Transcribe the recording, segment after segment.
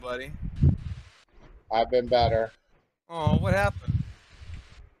buddy? I've been better. Oh, what happened?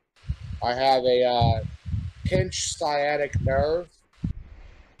 I have a pinched sciatic nerve.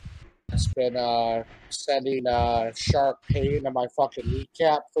 It's been sending sharp pain to my fucking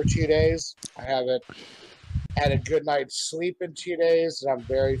kneecap for 2 days. I haven't had a good night's sleep in 2 days, and I'm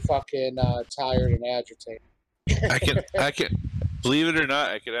very fucking tired and agitated. I can, believe it or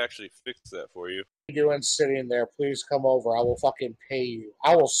not, I could actually fix that for you. What are you doing sitting there? Please come over. I will fucking pay you.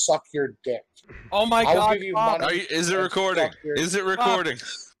 I will suck your dick. Oh my I will God, give you Bob. money. Is it and recording? suck your- Is it recording?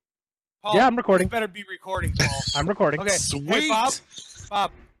 Paul, Yeah, I'm recording. You better be recording, Paul. I'm recording. Okay, Sweet. Hey,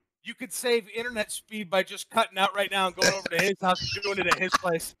 Bob, you could save internet speed by just cutting out right now and going over to his house and doing it at his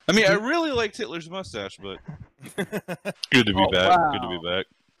place. I mean, I really liked Hitler's mustache, but good to be back. Wow. Good to be back.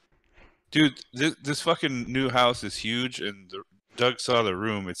 Dude, this fucking new house is huge, and Doug saw the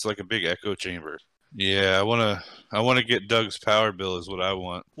room. It's like a big echo chamber. Yeah, I wanna get Doug's power bill is what I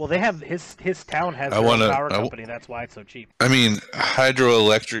want. Well, they have his town has I their own wanna- power I w- company. That's why it's so cheap. I mean,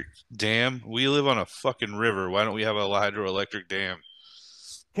 hydroelectric dam. We live on a fucking river. Why don't we have a hydroelectric dam?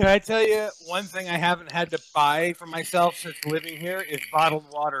 Can I tell you one thing I haven't had to buy for myself since living here is bottled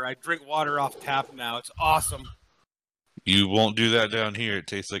water. I drink water off tap now. It's awesome. You won't do that down here. It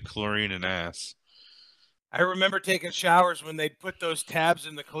tastes like chlorine and ass. I remember taking showers when they'd put those tabs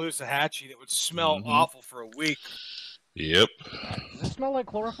in the Caloosahatchee that would smell Mhm. awful for a week. Yep. Does it smell like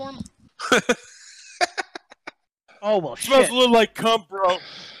chloroform? Oh well, It smells shit. a little like cum, bro.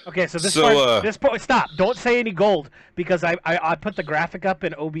 Okay, so this So, part, stop. Don't say any gold because I put the graphic up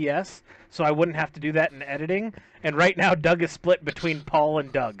in OBS, so I wouldn't have to do that in editing. And right now, Doug is split between Paul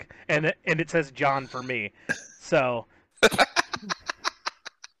and Doug, and it says John for me. So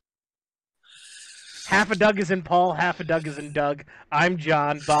half a Doug is in Paul, half a Doug is in Doug. I'm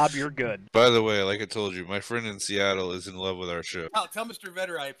John. Bob, you're good. By the way, like I told you, my friend in Seattle is in love with our show. Tell Mr.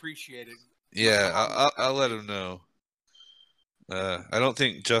 Vetter I appreciate it. Yeah, I'll let him know. I don't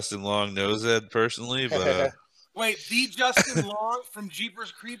think Justin Long knows Ed personally, but Wait, the Justin Long from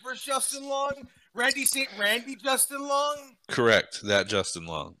Jeepers Creepers Justin Long? Randy St. Randy Justin Long? correct, that Justin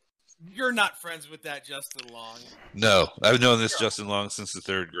Long. You're not friends with that Justin Long. No, I've known this Justin Long since the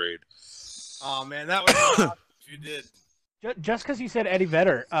 3rd grade. Oh, man, that was awesome if you did. Just because you said Eddie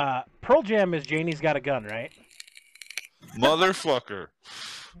Vedder, Pearl Jam is Janie's Got a Gun, right? Motherfucker.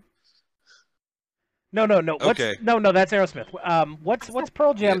 No. What's, Okay. No, that's Aerosmith. What's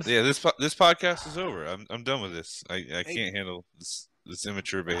Pearl Jam's? Yeah, this podcast is over. I'm done with this. I can't handle this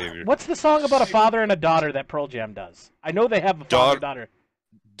immature behavior. What's the song about a father and a daughter that Pearl Jam does? I know they have a father-daughter.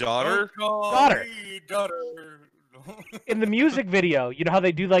 Daughter? Daughter. Daughter. In the music video, you know how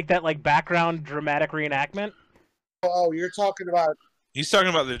they do like that background dramatic reenactment? Oh, you're talking about He's talking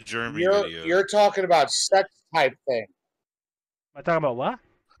about the Jeremy video. you're talking about sex type thing. Am I talking about what?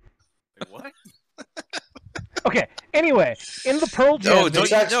 Wait, what? Okay. Anyway, in the Pearl Jam No, video, don't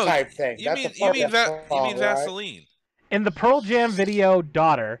Sex no, type thing. You That's mean a you mean fucking song, right? Vaseline? in the Pearl Jam video,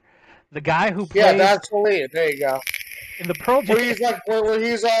 daughter, the guy who Yeah, plays that's Vaseline. There you go. in the Pearl Jam. Where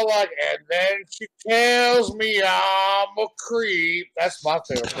he's all like, and then she tells me I'm a creep. That's my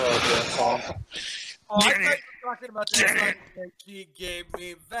favorite Pearl Jam song. Oh, I thought you were talking about that song that she gave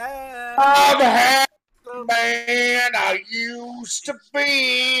me that. I'm a happy man I used to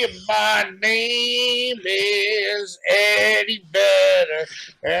be. My name is Eddie Vedder,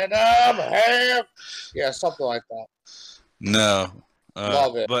 and I'm happy. Yeah, something like that. No.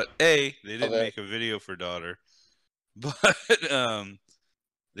 Love it. But they didn't Love it. make a video for Daughter. But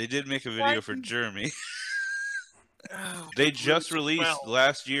they did make a video for Jeremy. They just released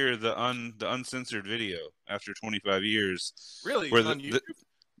last year the uncensored video after 25 years. Really? Where On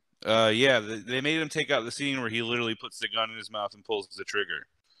YouTube? They made him take out the scene where he literally puts the gun in his mouth and pulls the trigger.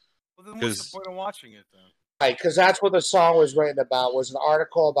 Well, then what's 'cause- the point of watching it, then? Right, because that's what the song was written about. Was an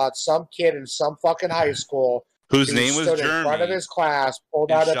article about some kid in some fucking high school Whose who name was stood in front of Jeremy his class,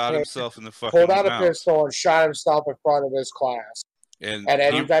 pulled and out shot a himself in the fucking pulled out a mouth. pistol and shot himself in front of his class. And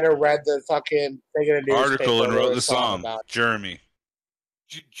Eddie Vedder read the fucking thing in a newspaper. article and where wrote it the was song. talking about. Jeremy.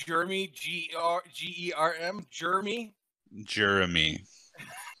 Jeremy, Gerem? Jeremy? Jeremy.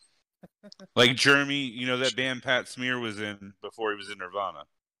 Like Jeremy, you know that band Pat Smear was in before he was in Nirvana.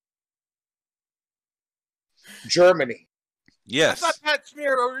 Germany. I Yes. thought Pat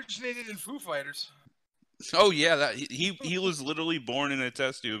Smear originated in Foo Fighters. Oh yeah, that he was literally born in a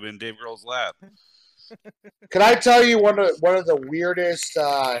test tube in Dave Grohl's lab. Can I tell you one of the weirdest,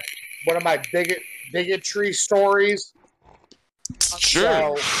 one of my bigotry stories?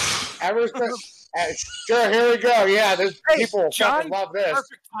 Sure. So, ever since, sure, here we go. Yeah, there's Hey, people John, fucking love this.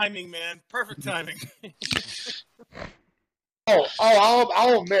 Perfect timing, man. Perfect timing.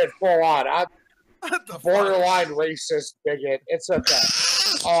 I'll admit, full on, I'm The borderline racist bigot. It's okay.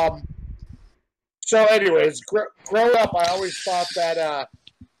 So, anyways, growing up, I always thought that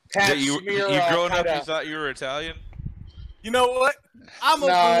Pat You Smear. growing up, you thought you were Italian? You know what?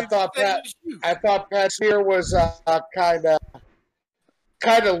 I thought Pat Smear was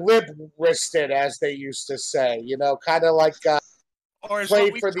kind of lip-wristed, as they used to say. You know, kind of like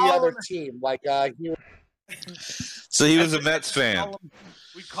played for the other team. Like he. So he was a Mets fan.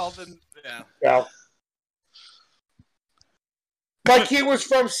 We called him. Yeah. Like he was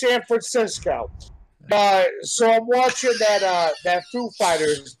from San Francisco. So I'm watching that Foo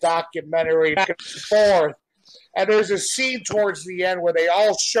Fighters documentary back and forth, and there's a scene towards the end where they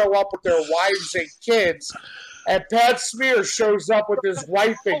all show up with their wives and kids, and Pat Smear shows up with his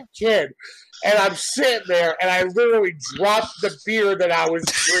wife and kid, and I'm sitting there, and I literally dropped the beer that I was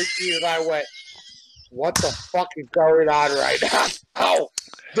drinking, and I went, what the fuck is going on right now? Oh,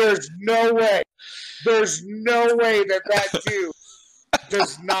 there's no way that dude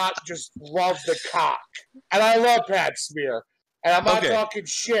does not just love the cock. And I love Pat Smear. And I'm not talking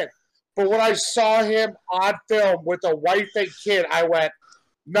shit. But when I saw him on film with a wife and kid, I went,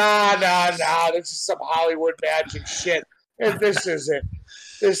 nah, this is some Hollywood magic shit. And this isn't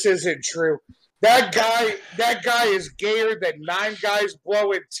true. That guy is gayer than 9 guys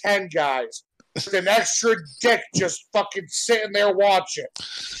blowing 10 guys. With an extra dick just fucking sitting there watching.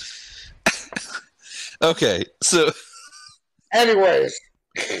 Okay, so anyways,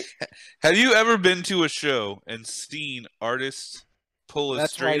 have you ever been to a show and seen artists pull a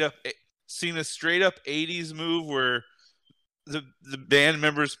straight up 80s move where the band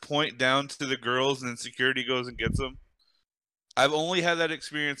members point down to the girls and then security goes and gets them? I've only had that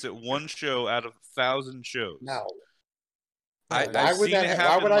experience at one show out of 1,000 shows. No. I've seen it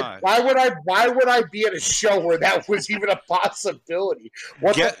happen live. Why would I be at a show where that was even a possibility?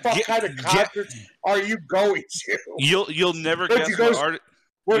 What the fuck kind of concerts are you going to? You'll never guess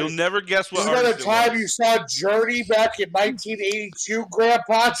you'll never guess what artist the time you saw Journey back in 1982,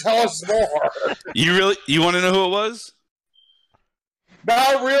 Grandpa? Tell us more. You want to know who it was?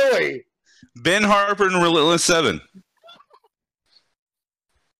 Not really. Ben Harper and Relentless 7.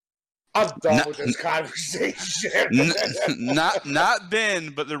 I'm done with this conversation. Not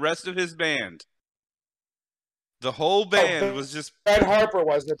Ben, but the rest of his band. The whole band was just Ben Harper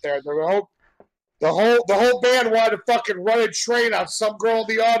wasn't there. The whole band wanted to fucking run a train on some girl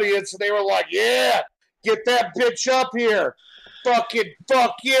in the audience, and they were like, "Yeah, get that bitch up here, fuck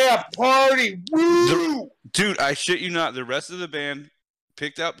yeah, party, woo!" Dude, I shit you not. The rest of the band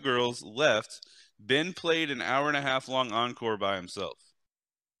picked up girls, left. Ben played an 1.5 hour long encore by himself.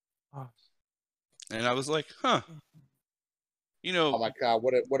 And I was like, huh. You know. Oh my god,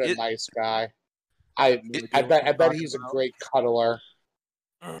 what a nice guy. I bet he's a great cuddler.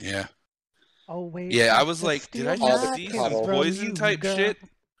 Yeah. Oh wait. Yeah, I was like, did I just see some Poison type shit?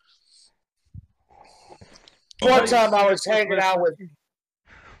 One time I was hanging out with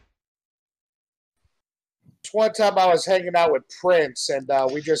Prince, and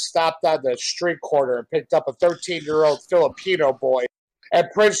we just stopped on the street corner and picked up a 13-year-old Filipino boy. And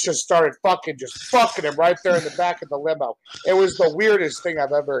Prince just started fucking him right there in the back of the limo. It was the weirdest thing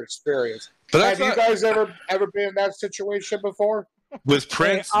I've ever experienced. Have you guys ever been in that situation before? With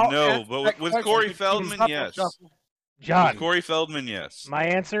Prince, no. But with Corey Feldman, yes. John. With Corey Feldman, yes. My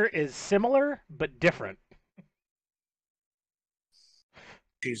answer is similar, but different.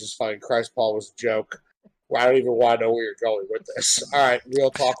 Jesus fucking Christ, Paul, was a joke. Well, I don't even want to know where you're going with this. All right,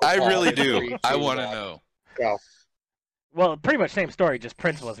 real talk. I really do. I want to know. Go. Well, pretty much same story, just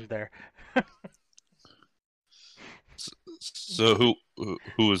Prince wasn't there. So who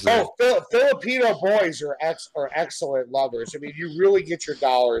was there? Oh, Filipino boys are excellent lovers. I mean, you really get your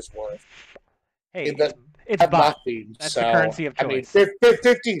dollar's worth. Hey, it's nothing. That's the currency of choice. I mean,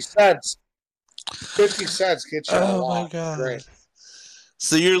 50 cents. 50 cents gets you a lot. Oh my god! Great.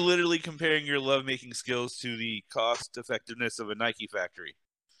 So you're literally comparing your lovemaking skills to the cost effectiveness of a Nike factory.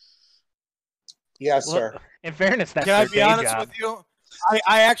 Yes, sir. In fairness, that's Can I their be day honest job. with you?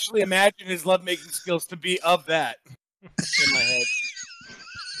 I actually imagine his lovemaking skills to be of that in my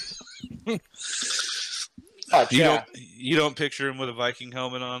head. You don't picture him with a Viking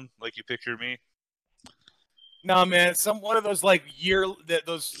helmet on like you picture me? No, man. One of those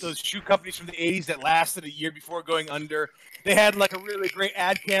those shoe companies from the 80s that lasted a year before going under. They had like a really great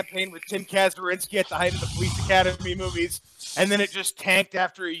ad campaign with Tim Kazurinsky at the height of the Police Academy movies, and then it just tanked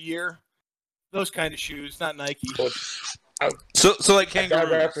after a year. Those kind of shoes, not Nike. So like kangaroos.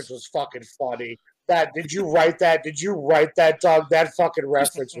 That reference was fucking funny. Did you write that? Dog? That fucking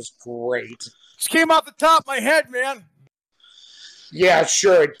reference was great. Just came off the top of my head, man. Yeah,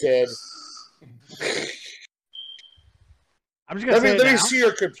 sure it did. I'm just gonna let me see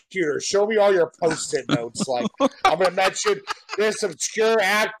your computer. Show me all your post-it notes. Like, I'm gonna mention this obscure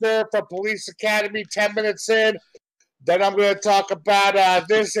actor from Police Academy 10 minutes in. Then I'm gonna talk about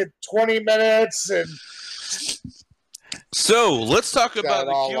this in 20 minutes. And so let's talk about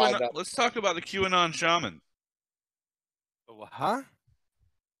the QAnon. Let's talk about the QAnon shaman. Huh?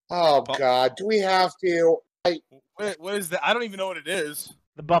 Oh God, do we have to? What is that? I don't even know what it is.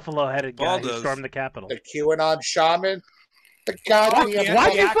 The buffalo-headed guy who stormed the Capitol. The QAnon shaman. The goddamn.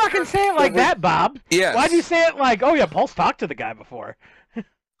 Why'd you fucking say it like that, Bob? Yeah. Why'd you say it like, oh yeah, Paul's talked to the guy before?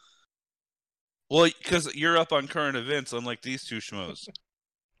 Well, because you're up on current events, unlike these two schmoes.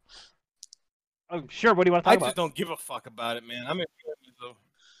 Oh, sure. What do you want to talk about? I just don't give a fuck about it, man.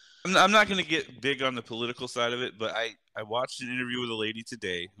 I'm not going to get big on the political side of it, but I watched an interview with a lady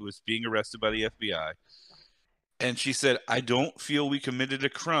today who was being arrested by the FBI, and she said, I don't feel we committed a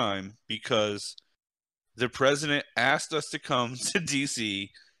crime because the president asked us to come to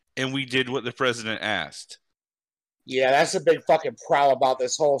D.C., and we did what the president asked. Yeah, that's a big fucking problem about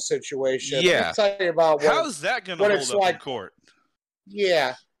this whole situation. Yeah. I'll tell you about how's that going to hold up in court?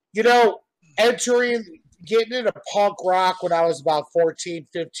 Yeah. You know, getting into punk rock when I was about 14,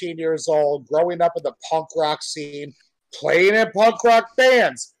 15 years old, growing up in the punk rock scene, playing in punk rock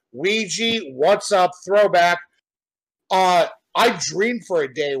bands, Ouija, What's Up, Throwback. I dreamed for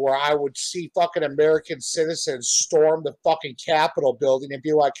a day where I would see fucking American citizens storm the fucking Capitol building and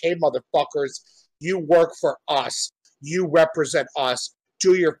be like, hey, motherfuckers, you work for us. You represent us.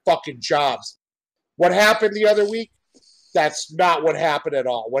 Do your fucking jobs. What happened the other week? That's not what happened at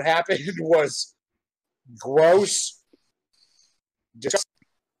all. What happened was gross.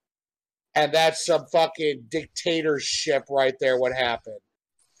 And that's some fucking dictatorship right there, what happened.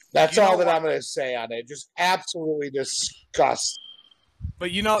 That's all that I'm going to say on it. Just absolutely disgusting.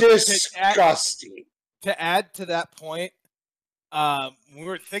 But you know, disgusting. To add to that point, we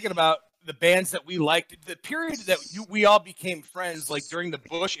were thinking about the bands that we liked. The period that we all became friends, like during the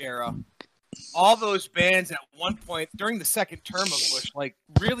Bush era, all those bands at one point during the second term of Bush, like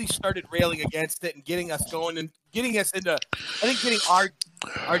really started railing against it and getting us going and getting us into, I think, getting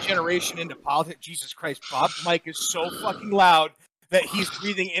our generation into politics. Jesus Christ, Bob's mic is so fucking loud that he's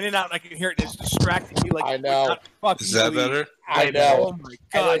breathing in and out, and I can hear it. And it's distracting me. Like, I know. Is that better? I know. Oh my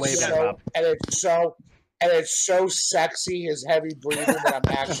God! And it's so sexy, his heavy breathing, that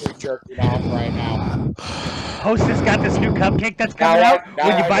I'm actually jerking off right now. Hostess got this new cupcake that's coming out.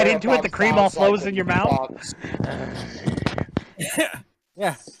 When you bite into it, the cream all flows in your mouth.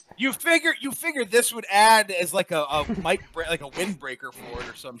 Yeah. You figured this would add as like a like a windbreaker for it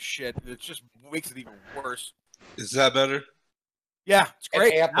or some shit. It just makes it even worse. Is that better? Yeah, it's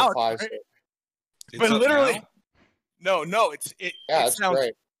great. It amplifies it. But literally, no, it sounds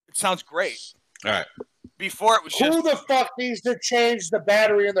great. It sounds great. All right. Before it was just who the fuck needs to change the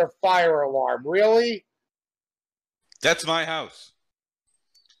battery in their fire alarm? Really? That's my house.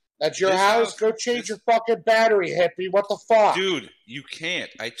 That's your house? Go change your fucking battery, hippie. What the fuck? Dude, you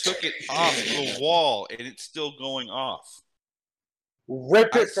can't. I took it off the wall and it's still going off.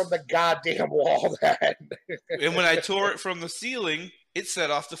 Rip it from the goddamn wall, then. And when I tore it from the ceiling, it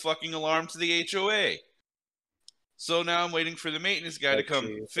set off the fucking alarm to the HOA. So now I'm waiting for the maintenance guy to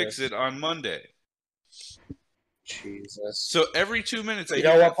come fix it on Monday. Jesus. So every 2 minutes I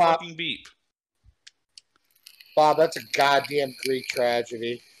hear that fucking beep. Bob, that's a goddamn Greek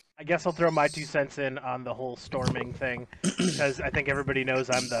tragedy. I guess I'll throw my 2 cents in on the whole storming thing, because I think everybody knows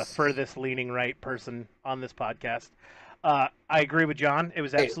I'm the furthest leaning right person on this podcast. I agree with John. It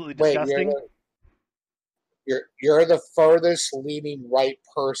was absolutely disgusting. You're the furthest leaning right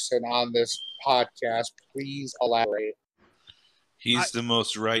person on this podcast. Please elaborate. He's the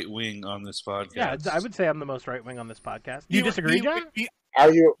most right wing on this podcast. Yeah, I would say I'm the most right wing on this podcast. Do you disagree, John?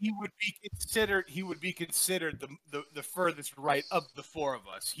 Are you? He would be considered the furthest right of the four of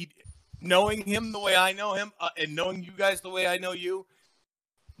us. Knowing him the way I know him, and knowing you guys the way I know you,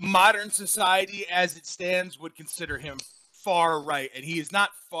 modern society as it stands would consider him far right, and he is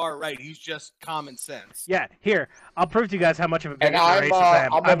not far right. He's just common sense. Yeah, here, I'll prove to you guys how much of a big racist I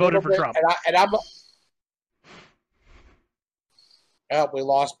am. I voted for Trump. We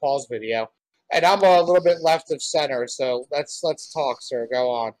lost Paul's video. And I'm a little bit left of center, so let's talk, sir.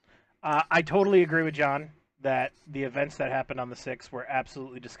 Go on. I totally agree with John that the events that happened on the 6th were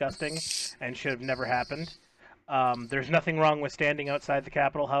absolutely disgusting and should have never happened. There's nothing wrong with standing outside the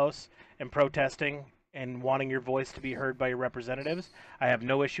Capitol House and protesting and wanting your voice to be heard by your representatives. I have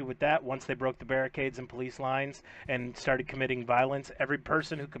no issue with that. Once they broke the barricades and police lines and started committing violence, every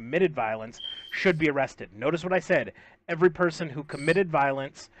person who committed violence should be arrested. Notice what I said. every person who committed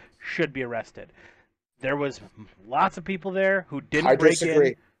violence should be arrested. There was lots of people there who didn't break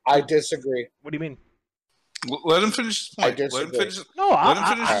in. I disagree. What do you mean? Let him finish his point. I disagree. Let him finish. No, let him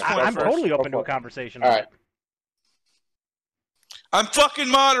finish his point I'm first. totally open to a conversation. All right. I'm fucking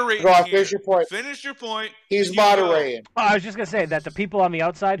moderating. Go on, finish your point. Finish your point. He's moderating. I was just going to say that the people on the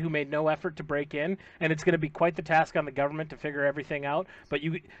outside who made no effort to break in, and it's going to be quite the task on the government to figure everything out, but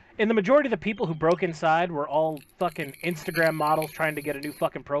in the majority of the people who broke inside were all fucking Instagram models trying to get a new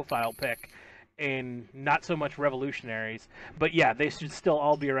fucking profile pic, and not so much revolutionaries. But yeah, they should still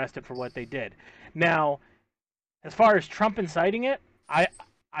all be arrested for what they did. Now, as far as Trump inciting it,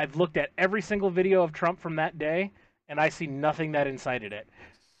 I've looked at every single video of Trump from that day, and I see nothing that incited it.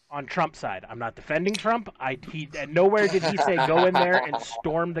 On Trump's side, I'm not defending Trump. Nowhere did he say go in there and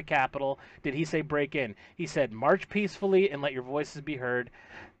storm the Capitol. Did he say break in? He said march peacefully and let your voices be heard.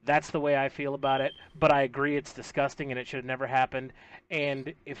 That's the way I feel about it. But I agree it's disgusting and it should have never happened.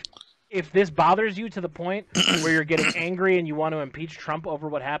 And if this bothers you to the point where you're getting angry and you want to impeach Trump over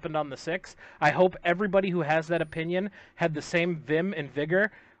what happened on the 6th, I hope everybody who has that opinion had the same vim and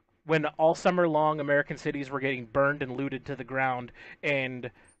vigor when all summer long American cities were getting burned and looted to the ground, and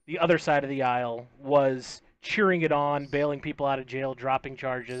the other side of the aisle was cheering it on, bailing people out of jail, dropping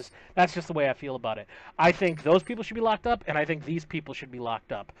charges. That's just the way I feel about it. I think those people should be locked up, and I think these people should be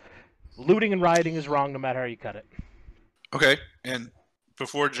locked up. Looting and rioting is wrong no matter how you cut it. Okay, and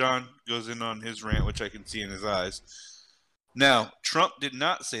before John goes in on his rant, which I can see in his eyes, now, Trump did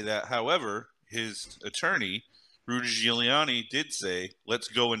not say that. However, his attorney, Rudy Giuliani, did say, let's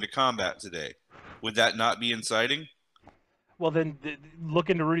go into combat today. Would that not be inciting? Well, then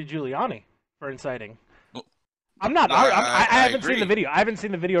look into Rudy Giuliani for inciting. Well, I'm not. I haven't seen the video. I haven't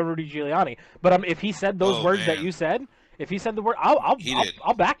seen the video of Rudy Giuliani. But if he said those words that you said, if he said the word, I'll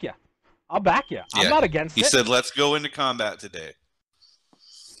back you. I'll back you. I'm not against it. He said, let's go into combat today.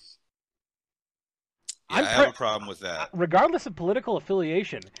 Yeah, I have a problem with that. Regardless of political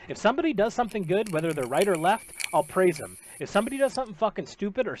affiliation, if somebody does something good, whether they're right or left, I'll praise them. If somebody does something fucking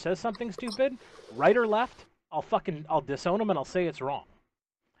stupid or says something stupid, right or left, I'll disown them and I'll say it's wrong.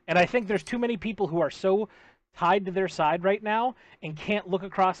 And I think there's too many people who are so tied to their side right now and can't look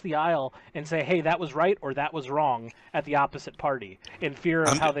across the aisle and say, hey, that was right or that was wrong at the opposite party in fear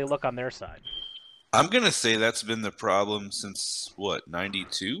of how they look on their side. I'm going to say that's been the problem since,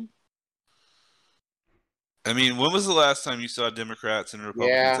 92? I mean, when was the last time you saw Democrats and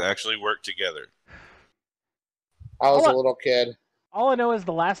Republicans actually work together? I was a little kid. All I know is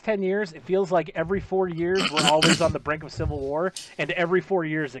the last 10 years, it feels like every 4 years we're always on the brink of civil war, and every 4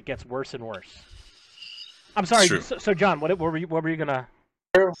 years it gets worse and worse. I'm sorry. So John, what were you gonna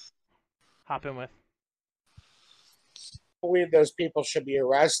hop in with? I believe those people should be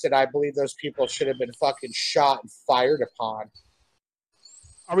arrested. I believe those people should have been fucking shot and fired upon.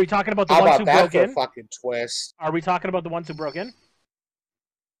 Are we talking about the ones who broke in? Fucking twist. Are we talking about the ones who broke in?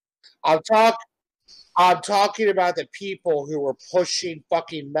 I'm talking about the people who were pushing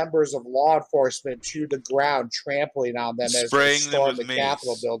fucking members of law enforcement to the ground, trampling on them as they stormed the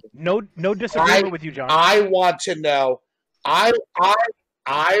Capitol building. No disagreement with you, John. I want to know. I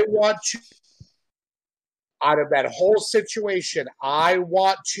want to. Out of that whole situation, I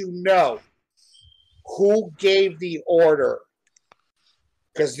want to know who gave the order.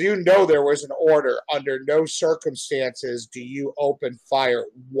 Because there was an order. Under no circumstances do you open fire.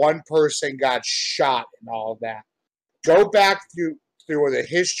 One person got shot and all of that. Go back through the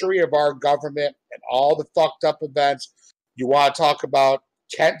history of our government and all the fucked up events. You want to talk about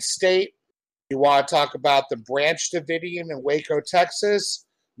Kent State? You want to talk about the Branch Davidian in Waco, Texas?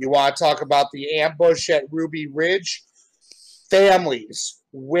 You want to talk about the ambush at Ruby Ridge? Families,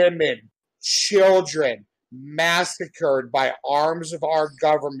 women, children, massacred by arms of our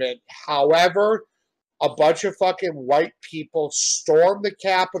government. However, a bunch of fucking white people stormed the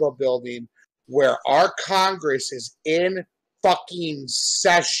Capitol building where our Congress is in fucking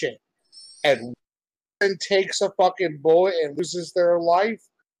session and takes a fucking bullet and loses their life.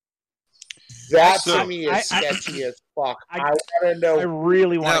 That to me is sketchy as fuck. I want to know. I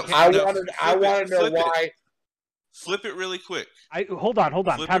really want to. I want to know why. Flip it really quick. Hold on.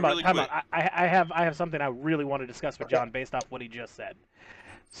 Time out. I have something I really want to discuss with John based off what he just said.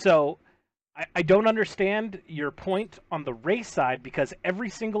 So, I don't understand your point on the race side because every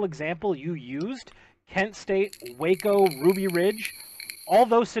single example you used, Kent State, Waco, Ruby Ridge, all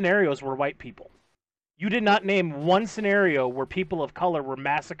those scenarios were white people. You did not name one scenario where people of color were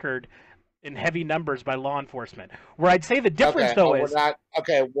massacred in heavy numbers by law enforcement. Where I'd say the difference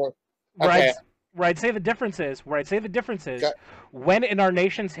Where I'd say the difference is when in our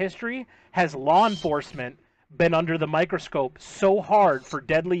nation's history has law enforcement been under the microscope so hard for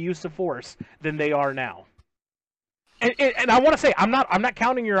deadly use of force than they are now. And I want to say, I'm not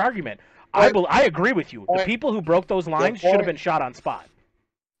counting your argument. I agree with you. The people who broke those lines should have been shot on spot.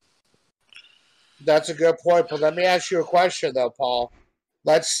 That's a good point, but let me ask you a question, though, Paul.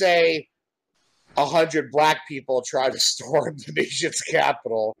 Let's say 100 black people try to storm the nation's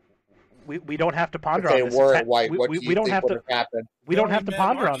capital. We don't have to ponder on this. If they weren't white, what do you think would have happened? We don't have to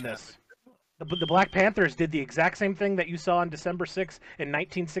ponder on this. The Black Panthers did the exact same thing that you saw on December 6th in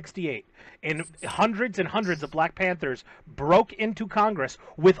 1968. And hundreds and hundreds of Black Panthers broke into Congress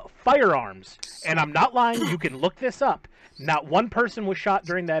with firearms. And I'm not lying, you can look this up. Not one person was shot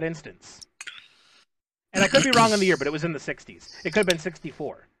during that instance. And I could be wrong on the year, but it was in the 60s. It could have been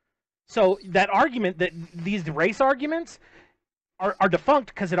 64. So that argument, that these race arguments are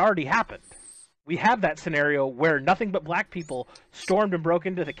defunct because it already happened. We have that scenario where nothing but black people stormed and broke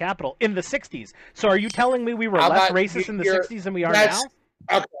into the Capitol in the 60s. So are you telling me we were less racist in the 60s than we are now?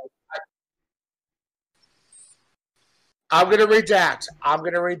 Okay. I'm going to redact.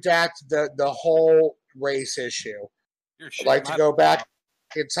 The whole race issue. I'd like to go back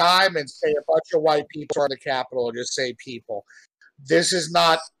in time and say a bunch of white people are in the Capitol and just say people. This is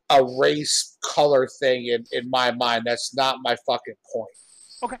not a race color thing in my mind. That's not my fucking point.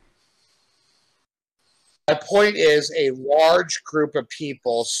 Okay. My point is a large group of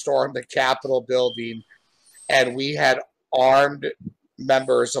people stormed the Capitol building and we had armed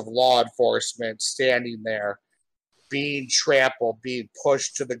members of law enforcement standing there being trampled, being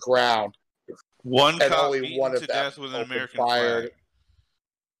pushed to the ground. One cop beaten to death with an American flag.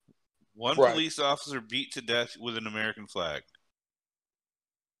 One police officer beat to death with an American flag.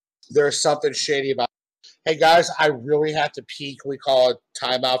 There's something shady about it. Hey, guys, I really have to pee. Can we call a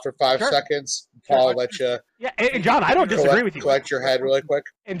timeout for 5 seconds? Paul, let you... Yeah, and John, I don't disagree with you. Collect your head really quick.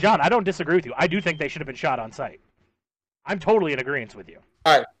 And John, I don't disagree with you. I do think they should have been shot on sight. I'm totally in agreement with you.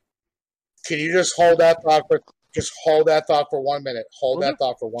 All right. Can you just hold that thought for... Just hold that thought for 1 minute. Hold that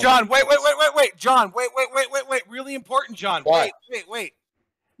thought for 1 minute. John, wait. John, wait. Really important, John. What? Wait.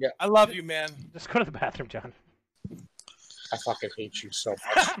 Yeah. I love you, man. Just go to the bathroom, John. I fucking hate you so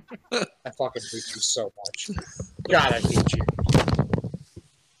much. I fucking hate you so much. God, I hate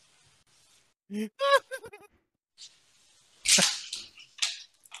you.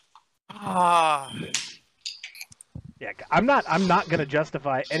 Yeah, I'm not going to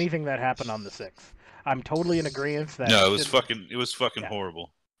justify anything that happened on the 6th. I'm totally in agreement that no, it was fucking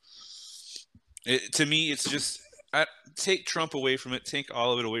horrible. To me, it's just take Trump away from it, take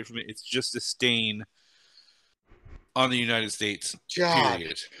all of it away from it. It's just a stain on the United States. God.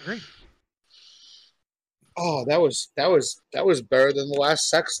 Period. Oh, that was better than the last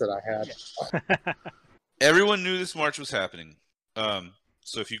sex that I had. Everyone knew this march was happening.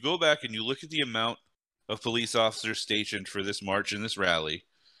 So if you go back and you look at the amount of police officers stationed for this march and this rally,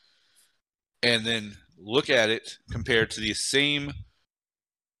 and then look at it compared to the same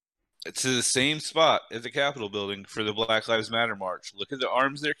spot at the Capitol building for the Black Lives Matter march. Look at the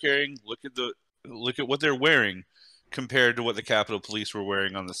arms they're carrying. Look at what they're wearing compared to what the Capitol Police were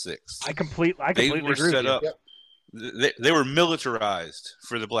wearing on the 6th. I completely they were agree set with you. up. Yep. They were militarized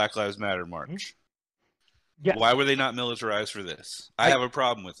for the Black Lives Matter march. Yeah. Why were they not militarized for this? I have a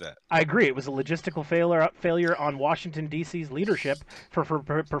problem with that. I agree. It was a logistical failure on Washington, D.C.'s leadership for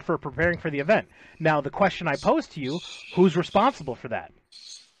preparing for the event. Now, the question I pose to you, who's responsible for that?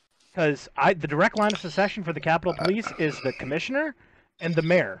 Because the direct line of succession for the Capitol Police is the commissioner and the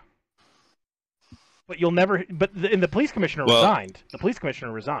mayor. But the police commissioner resigned. The police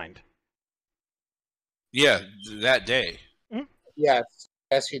commissioner resigned. Yeah, that day. Mm-hmm.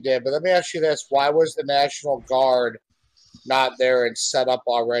 Yes, he did. But let me ask you this. Why was the National Guard not there and set up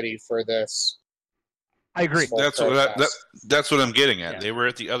already for this? I agree. That's what I'm getting at. Yeah. They were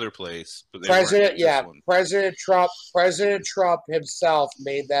at the other place. But President Trump himself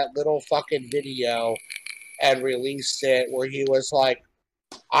made that little fucking video and released it where he was like,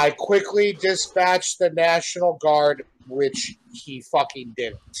 I quickly dispatched the National Guard, which he fucking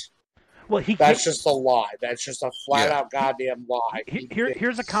didn't. Well, that's just a lie. That's just a flat-out goddamn lie.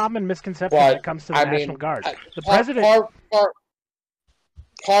 Here's a common misconception when it comes to the National Guard. The president,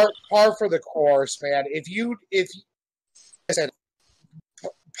 par for the course, man. If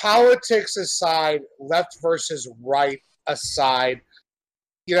politics aside, left versus right aside,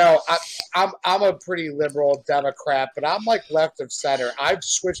 you know, I'm a pretty liberal Democrat, but I'm like left of center. I've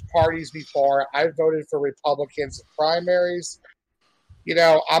switched parties before. I've voted for Republicans in primaries. You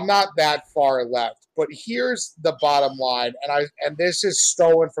know, I'm not that far left, but here's the bottom line, and this is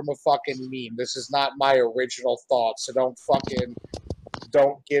stolen from a fucking meme. This is not my original thought, so don't fucking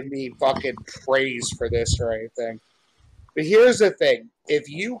don't give me fucking praise for this or anything. But here's the thing. If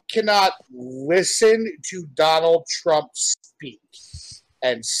you cannot listen to Donald Trump speak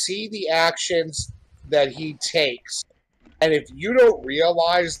and see the actions that he takes, and if you don't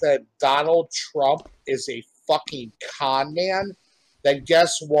realize that Donald Trump is a fucking con man, then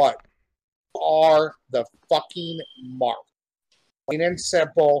guess what? You are the fucking mark. Plain and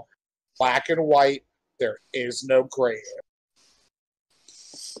simple, black and white, there is no gray area.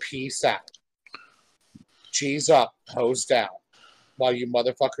 Peace out. G's up, hose down, while you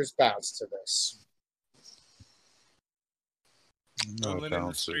motherfuckers bounce to this. Rolling in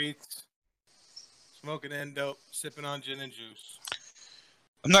the streets, smoking endo, sipping on gin and juice.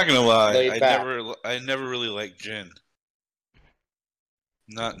 I'm not gonna lie, I never really liked gin.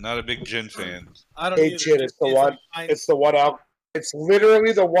 Not a big gin fan. I don't hate gin. It's the one. It's the one out. It's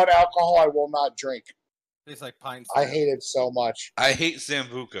literally the one alcohol I will not drink. Tastes like pine. I hate it so much. I hate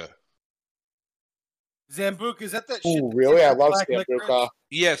Sambuca. Zambuca, is that that shit? Ooh, really? I love Sambuca.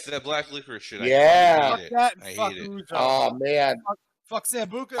 Yes, that black licorice shit. Yeah. I hate it. Uzo. Oh, man. Fuck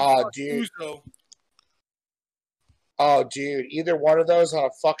Sambuca. Oh, fuck dude. Uzo. Oh, dude. Either one of those on a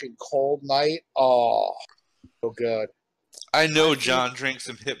fucking cold night. Oh, so good. I know John drank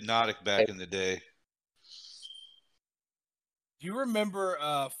some Hypnotic back in the day. Do you remember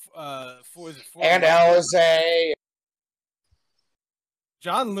and Alizé?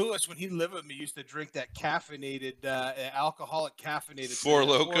 John Lewis, when he lived with me, used to drink that caffeinated, alcoholic caffeinated Four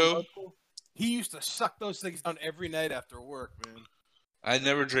Loko. He used to suck those things down every night after work, man. I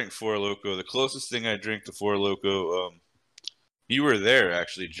never drank Four Loko. The closest thing I drank to Four Loko, you were there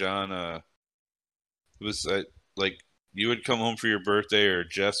actually, John. It was like you would come home for your birthday, or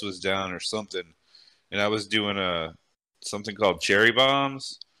Jess was down or something, and I was doing something called Cherry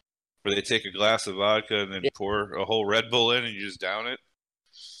Bombs, where they take a glass of vodka and then pour a whole Red Bull in and you just down it.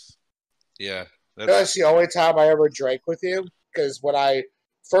 Yeah. That's the only time I ever drank with you, because when I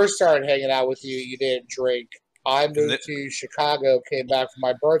first started hanging out with you, you didn't drink. I moved to Chicago, came back for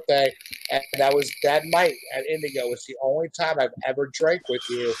my birthday, and that night at Indigo was the only time I've ever drank with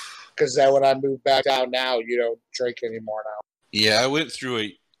you, because then when I moved back down now, you don't drink anymore now. Yeah, I went through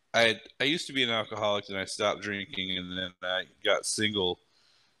I used to be an alcoholic, and I stopped drinking, and then I got single,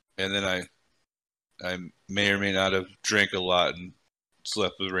 and then I may or may not have drank a lot and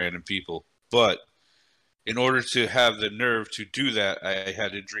slept with random people. But in order to have the nerve to do that, I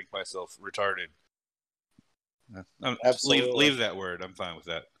had to drink myself retarded. Leave that word. I'm fine with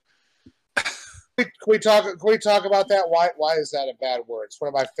that. Can we talk about that? Why is that a bad word? It's one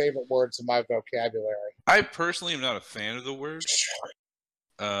of my favorite words in my vocabulary. I personally am not a fan of the word.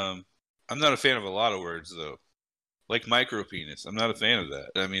 I'm not a fan of a lot of words, though. Like micropenis. I'm not a fan of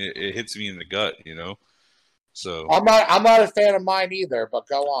that. I mean, it hits me in the gut, you know? So I'm not a fan of mine either, but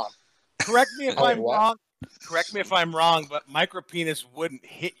go on. Correct me if I'm wrong. Correct me if I'm wrong, but micropenis wouldn't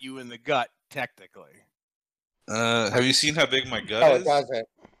hit you in the gut, technically. Have you seen how big my gut is? No, it doesn't.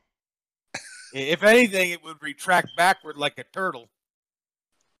 If anything, it would retract backward like a turtle.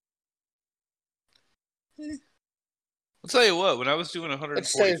 I'll tell you what. When I was doing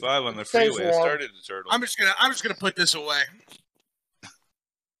 145 on the freeway, I started to turtle. I'm just gonna put this away.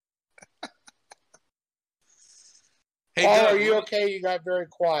 Hey, Paul, Doug, are you okay? You got very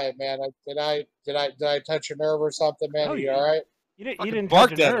quiet, man. Did I touch a nerve or something, man? Are you all right? You didn't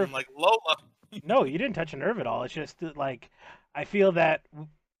touch a nerve. Like Lola. No, you didn't touch a nerve at all. It's just like I feel that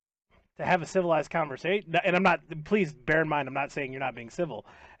to have a civilized conversation, and I'm not. Please bear in mind, I'm not saying you're not being civil.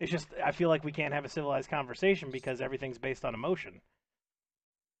 It's just I feel like we can't have a civilized conversation because everything's based on emotion,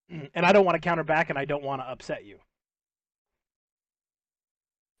 and I don't want to counter back, and I don't want to upset you.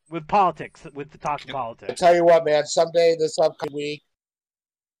 With politics, with the talk of politics. I tell you what, man. Someday this upcoming week,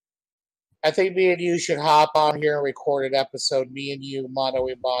 I think me and you should hop on here and record an episode. Me and you, mano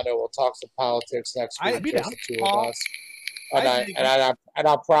a mano. We'll talk some politics next week. Just the two of us. And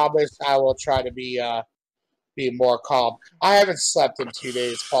I promise I will try to be more calm. I haven't slept in 2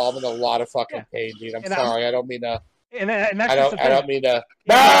 days, Paul. I'm in a lot of fucking pain, dude. I'm sorry. I don't mean to. I don't mean to.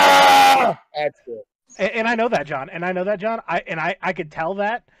 Yeah. That's good. And I know that, John. I could tell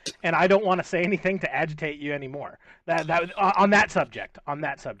that, and I don't want to say anything to agitate you anymore. That on that subject. I'm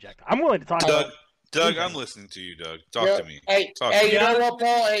willing to talk. Doug, I'm listening to you, Doug. Talk to me. Hey, you know what,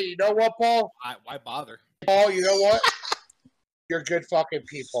 Paul? Hey, you know what, Paul? Why bother? Paul, you know what? You're good fucking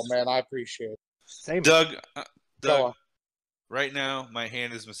people, man. I appreciate it. Same. Doug, right now, my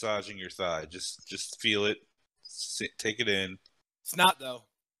hand is massaging your thigh. Just feel it. Take it in. It's not, though.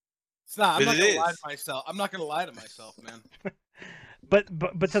 It's not. I'm not gonna lie to myself. I'm not gonna lie to myself, man. But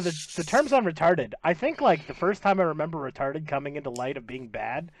to the terms on retarded, I think like the first time I remember retarded coming into light of being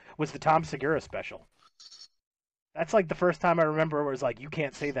bad was the Tom Segura special. That's like the first time I remember where it was like you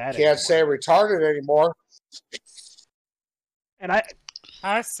can't say that. Can't say retarded anymore. And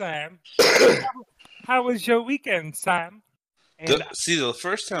Hi Sam. How was your weekend, Sam? See, the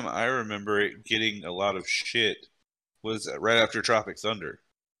first time I remember it getting a lot of shit was right after Tropic Thunder.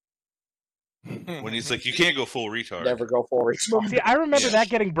 When he's like, you can't go full retard. Never go full retard. See, I remember that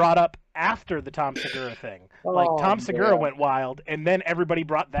getting brought up after the Tom Segura thing. Like Tom Segura went wild, and then everybody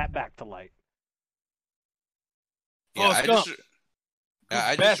brought that back to light. Yeah,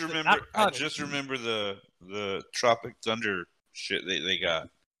 I just remember the Tropic Thunder shit they got.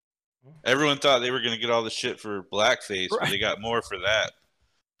 Everyone thought they were gonna get all the shit for blackface, but they got more for that.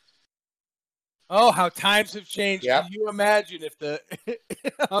 Oh, how times have changed. Yep. Can you imagine if the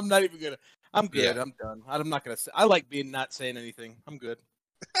I'm not even gonna I'm good. Yeah. I'm done. I'm not gonna say I like being not saying anything. I'm good.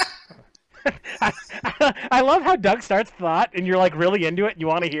 I love how Doug starts thought, and you're like really into it, and you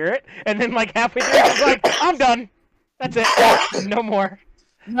want to hear it, and then like halfway through, he's like, "I'm done. That's it. No more."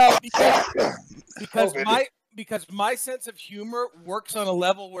 No, because my sense of humor works on a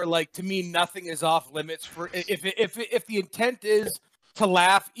level where, like, to me, nothing is off limits. For if the intent is to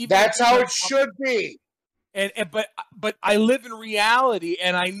laugh, even that's how it should be. But I live in reality,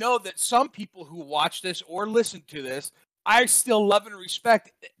 and I know that some people who watch this or listen to this, I still love and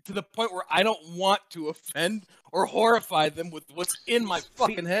respect to the point where I don't want to offend or horrify them with what's in my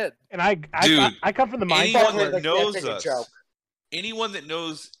fucking head. And I come from the mindset Anyone that knows us, anyone that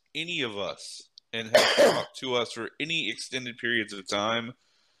knows any of us and has talked to us for any extended periods of time,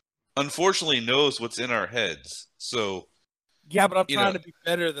 unfortunately knows what's in our heads. So yeah, but I'm trying to be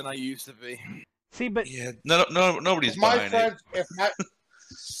better than I used to be. See, but yeah, nobody's buying it.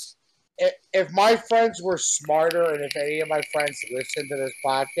 If my friends were smarter, and if any of my friends listen to this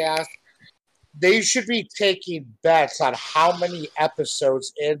podcast, they should be taking bets on how many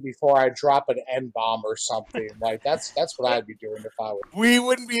episodes in before I drop an N-bomb or something. Like that's what I'd be doing if I would. We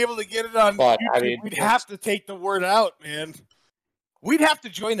wouldn't be able to get it on But, YouTube. I mean, we'd have to take the word out, man. We'd have to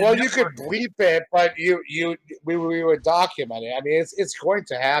join the Well, network. you could bleep it, but we would document it. I mean, it's going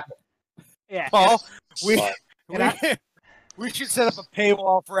to happen. yeah, Paul, But- we should set up a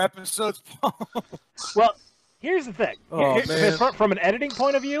paywall for episodes, Paul. Well, here's the thing. Oh, man. From an editing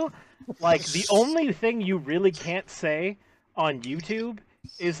point of view, like the only thing you really can't say on YouTube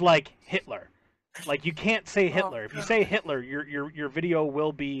is like Hitler. Like you can't say Hitler. If you say Hitler, your video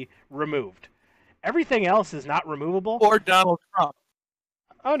will be removed. Everything else is not removable. Or Donald Trump.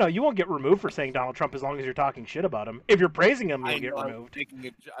 Oh no, you won't get removed for saying Donald Trump as long as you're talking shit about him. If you're praising him, you'll get removed.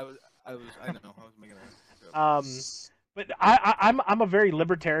 I was making a But I'm a very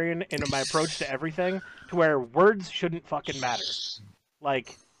libertarian in my approach to everything, to where words shouldn't fucking matter.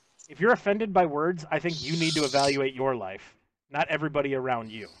 Like, if you're offended by words, I think you need to evaluate your life, not everybody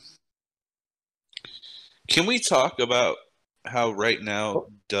around you. Can we talk about how right now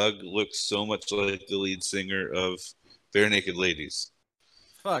Doug looks so much like the lead singer of Bare Naked Ladies?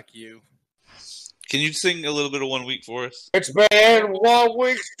 Fuck you. Can you sing a little bit of 1 week for us? It's been 1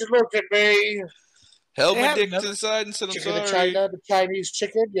 week to look at me. Held They my have dick another- to the side and said I'm Chicken in sorry. China, the Chinese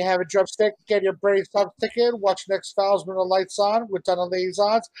chicken. You have a drumstick, get your brain stop sticking. Watch next files when the lights on with tunnel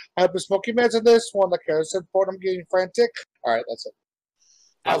liaisons. I have a Smoky Man's in this one. Like Harrison Ford, I'm getting frantic. All right, that's it.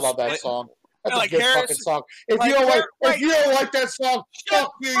 I love that song. That's like a good Harrison- fucking song. If like you don't like, Har- if you don't like that song,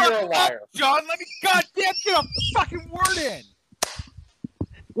 fuck you. You're a liar. John, let me goddamn get a fucking word in.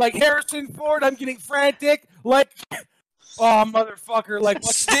 Like Harrison Ford, I'm getting frantic. Like, oh motherfucker! Like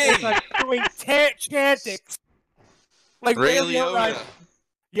what's Sting. like doing chantix. Like Ray Liotta. Liotta.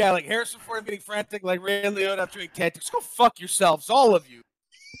 Yeah, like Harrison Ford, I'm getting frantic. Like Ray Liotta, I'm doing chantix. Go fuck yourselves, all of you.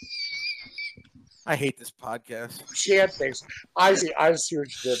 I hate this podcast. Chantix. I see what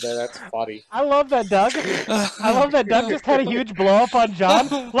you did there. That's funny. I love that Doug. I love that Doug just had a huge blow up on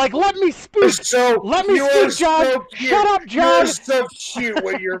John. Like, let me You're speak. so, Let me you speak, are John. so cute. Shut up, John. You're so cute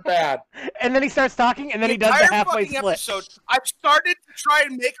when you're mad. And then he starts talking, and then he does the entire halfway fucking split. episode, I've started to try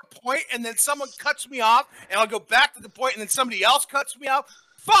and make a point, and then someone cuts me off, and I'll go back to the point, and then somebody else cuts me off.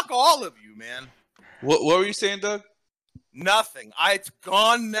 Fuck all of you, man. What were you saying, Doug? Nothing. It's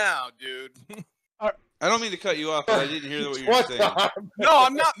gone now, dude. I don't mean to cut you off, but I didn't hear what you were What saying. the? No,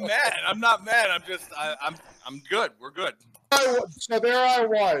 I'm not mad. I'm not mad. I'm just, I'm good. We're good. So there I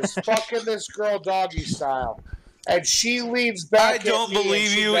was, fucking this girl doggy style. And she leans back. I don't at me and believe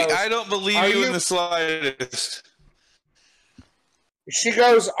she you. goes- I don't believe "Are you you-" in the slightest. She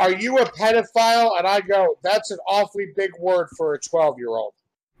goes, "Are you a pedophile?" And I go, "That's an awfully big word for a 12-year-old."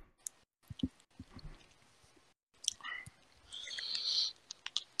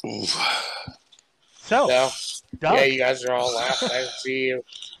 So, No. Doug. Yeah, you guys are all laughing. I see you.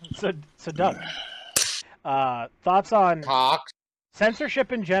 So Doug, thoughts on Cock.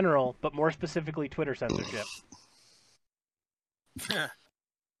 censorship in general, but more specifically Twitter censorship?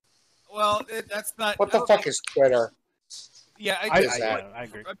 Well, that's not. What the fuck is Twitter? Yeah, I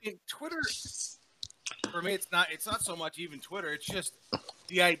agree. I mean, Twitter. For me, it's not so much even Twitter. It's just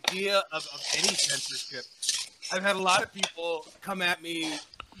the idea of any censorship. I've had a lot of people come at me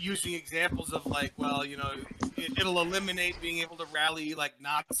using examples of like, well, you know, it'll eliminate being able to rally like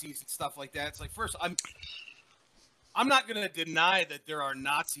Nazis and stuff like that. It's like, first, I'm not going to deny that there are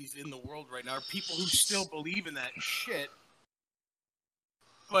Nazis in the world right now, or people who still believe in that shit.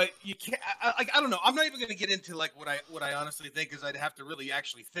 But you can't. I don't know. I'm not even going to get into like what I honestly think, because I'd have to really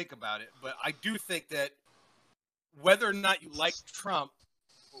actually think about it. But I do think that whether or not you like Trump,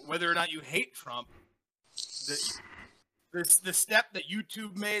 whether or not you hate Trump, the step that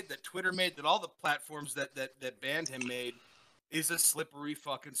YouTube made, that Twitter made, that all the platforms that banned him made, is a slippery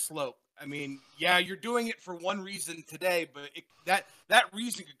fucking slope. I mean, yeah, you're doing it for one reason today, but that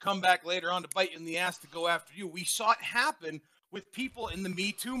reason could come back later on to bite you in the ass to go after you. We saw it happen with people in the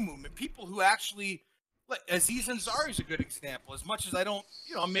Me Too movement, people who actually, like Aziz Ansari is a good example. As much as I don't,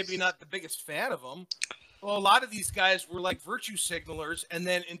 you know, I'm maybe not the biggest fan of him, well, a lot of these guys were like virtue signalers, and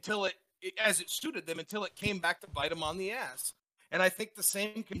then until as it suited them, until it came back to bite them on the ass. And I think the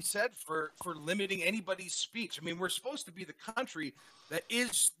same can be said for limiting anybody's speech. I mean, we're supposed to be the country that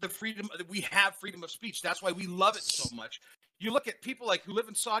is the freedom, that we have freedom of speech. That's why we love it so much. You look at people like who live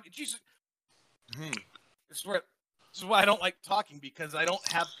in Saudi, Jesus, this is why I don't like talking, because I don't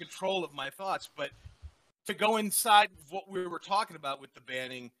have control of my thoughts. But to go inside of what we were talking about with the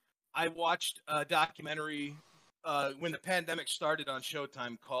banning, I watched a documentary when the pandemic started on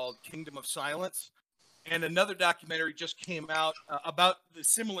Showtime called Kingdom of Silence. And another documentary just came out about the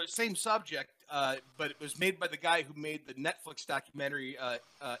same subject, but it was made by the guy who made the Netflix documentary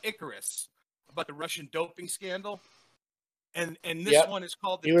Icarus, about the Russian doping scandal. And this one is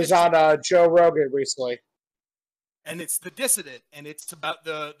called... He was on Joe Rogan recently. And it's The Dissident, and it's about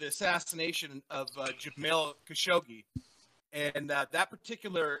the assassination of Jamal Khashoggi. And that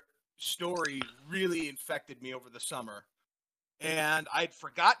particular story really infected me over the summer. And I'd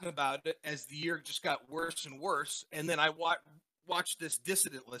forgotten about it as the year just got worse and worse. And then I watched this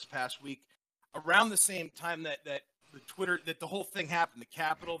Dissident this past week, around the same time that the Twitter, that the whole thing happened, the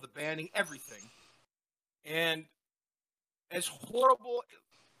Capitol, the banning, everything. And as horrible...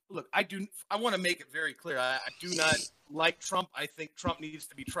 Look, I want to make it very clear. I do not like Trump. I think Trump needs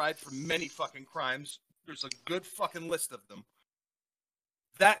to be tried for many fucking crimes. There's a good fucking list of them.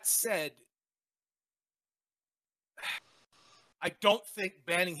 That said, I don't think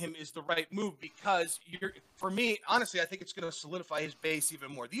banning him is the right move, because for me, honestly, I think it's going to solidify his base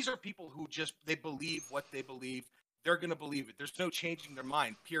even more. These are people who they believe what they believe. They're going to believe it. There's no changing their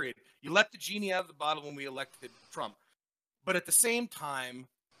mind, period. You let the genie out of the bottle when we elected Trump. But at the same time,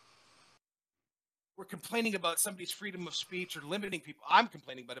 we're complaining about somebody's freedom of speech or limiting people. I'm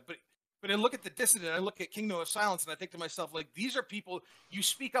complaining about it, but I look at the Dissident, I look at Kingdom of Silence, and I think to myself, like, these are people, you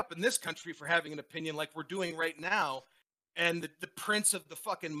speak up in this country for having an opinion like we're doing right now, and the prince of the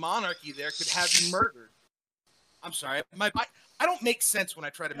fucking monarchy there could have you murdered. I'm sorry, I don't make sense when I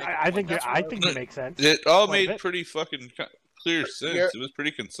try to make. I think it makes sense. It all made pretty fucking clear sense. It was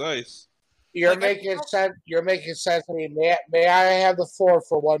pretty concise. You're making sense. You're making sense to me. May I have the floor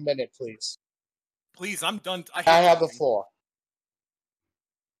for 1 minute, please? Please, I'm done. I have the floor.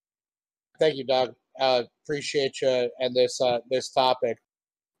 Thank you, Doug. Appreciate you and this topic.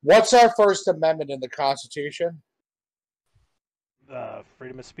 What's our First Amendment in the Constitution?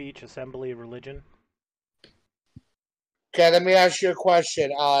 Freedom of speech, assembly, religion. Okay, let me ask you a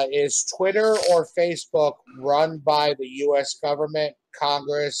question. Is Twitter or Facebook run by the U.S. government,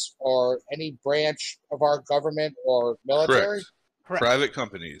 Congress, or any branch of our government or military? Correct. Private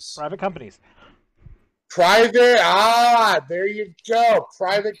companies. Private companies. There you go.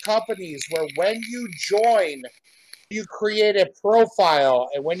 Private companies, where when you join, you create a profile,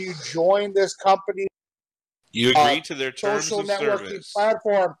 and when you join this company, you agree to their terms social of networking service.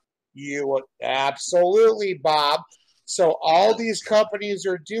 Platform. You absolutely, Bob. So all these companies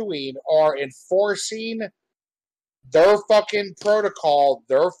are doing are enforcing their fucking protocol,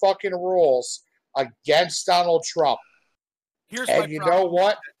 their fucking rules against Donald Trump. And you know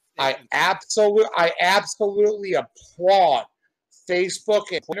what? I absolutely applaud Facebook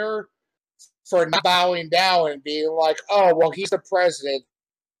and Twitter for not bowing down and being like, "Oh, well, he's the president."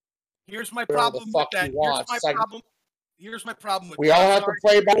 Here's my problem with that. Here's my problem with we all have to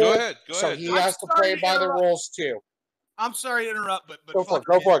play by the rules. Go ahead. So he has to play by the rules too. I'm sorry to interrupt, but Go for fuck, it.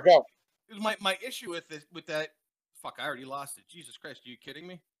 Go man. for it. Go. My issue with this, with that. Fuck, I already lost it. Jesus Christ, are you kidding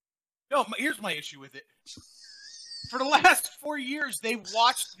me? No, here's my issue with it. For the last 4 years, they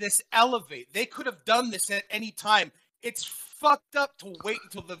watched this elevate. They could have done this at any time. It's fucked up to wait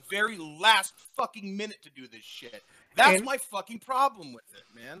until the very last fucking minute to do this shit. That's my fucking problem with it,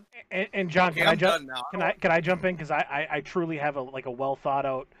 man. And John, Okay, can I jump in? Because I truly have a well thought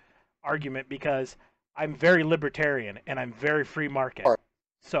out argument, because I'm very libertarian and I'm very free market.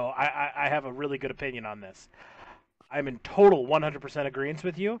 So I have a really good opinion on this. I'm in total 100% agreement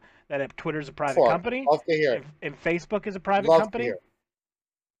with you that if Twitter's a private company, and Facebook is a private company,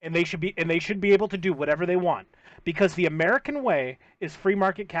 and they should be able to do whatever they want, because the American way is free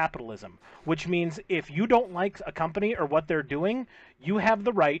market capitalism, which means if you don't like a company or what they're doing, you have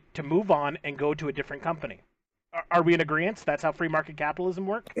the right to move on and go to a different company. Are we in agreement? That's how free market capitalism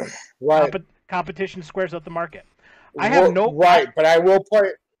works. Right. Competition squares out the market. I have no right, but I will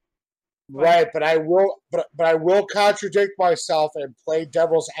play. Right, but I will contradict myself and play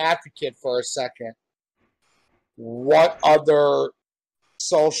devil's advocate for a second. What other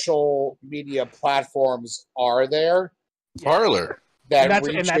social media platforms are there? Parler. That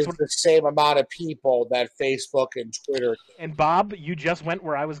reaches the same amount of people that Facebook and Twitter. And Bob, you just went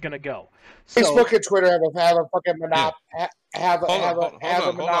where I was going to go. Facebook and Twitter have a fucking monopoly. Have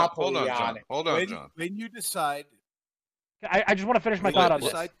a monopoly on it. Hold on, John. When you decide. I just want to finish my thought on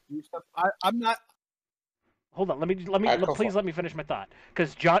this. I'm not. Hold on. Please let me finish my thought.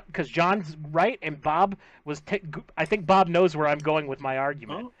 Because John's right, and Bob was. I think Bob knows where I'm going with my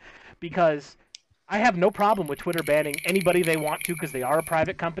argument, because I have no problem with Twitter banning anybody they want to, because they are a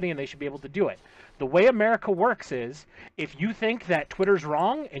private company and they should be able to do it. The way America works is, if you think that Twitter's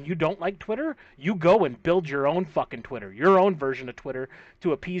wrong and you don't like Twitter, you go and build your own fucking Twitter, your own version of Twitter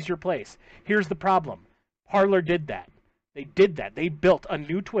to appease your place. Here's the problem: Parler did that. They did that. They built a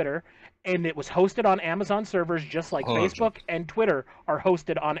new Twitter, and it was hosted on Amazon servers, just like Facebook and Twitter are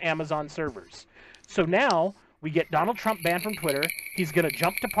hosted on Amazon servers. So now we get Donald Trump banned from Twitter. He's going to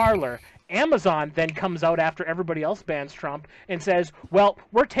jump to Parler. Amazon then comes out after everybody else bans Trump and says, well,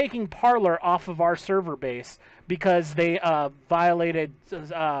 we're taking Parler off of our server base because they violated,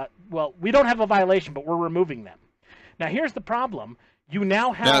 well, we don't have a violation, but we're removing them. Now, here's the problem. You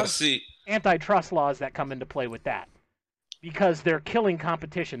now have antitrust laws that come into play with that, because they're killing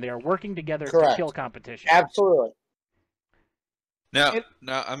competition. They are working together to kill competition. Absolutely. Now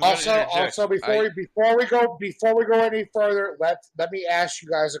I'm also before we go any further, let me ask you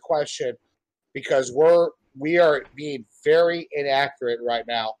guys a question, because we are being very inaccurate right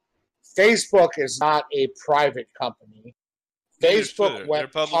now. Facebook is not a private company. Facebook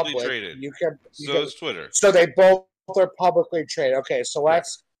went publicly public. Traded. So is Twitter. So they both are publicly traded. Okay, so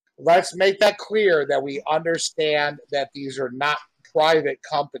let's make that clear, that we understand that these are not private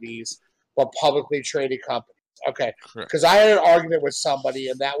companies, but publicly traded companies. Okay, because I had an argument with somebody,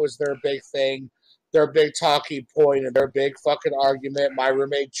 and that was their big thing, their big talking point, and their big fucking argument. My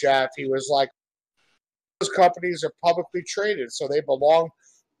roommate Jeff, he was like, those companies are publicly traded, so they belong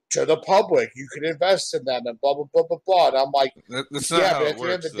to the public. You can invest in them, and blah, blah, blah, blah, blah. And I'm like, that's not how but it at the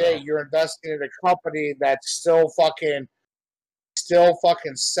end of the works, day, you're investing in a company that still fucking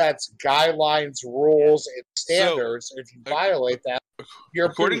sets guidelines, rules, and standards. If you violate that, you're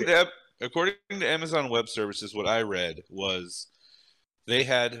according to Amazon Web Services, what I read was they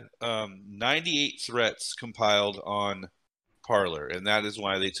had 98 threats compiled on Parler, and that is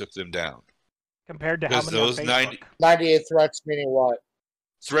why they took them down. Compared to how many on Facebook? 98 threats meaning what?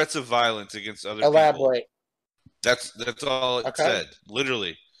 Threats of violence against other Elaborate. people. That's all it said.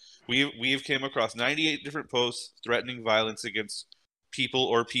 Literally, we've came across 98 different posts threatening violence against people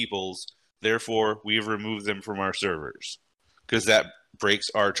or peoples. Therefore, we've removed them from our servers because that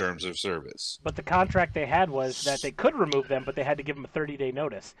breaks our terms of service. But the contract they had was that they could remove them, but they had to give them a 30-day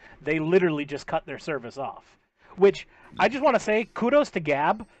notice. They literally just cut their service off. Which I just want to say, kudos to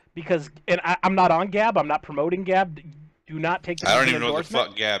Gab, because I'm not on Gab. I'm not promoting Gab. Do not take. I don't even know what the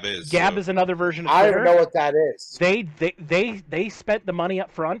fuck Gab is. Gab is another version of Twitter. I don't know what that is. They spent the money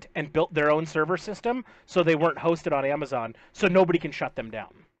up front and built their own server system, so they weren't hosted on Amazon, so nobody can shut them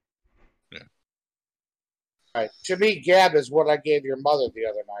down. Yeah. All right. To me, Gab is what I gave your mother the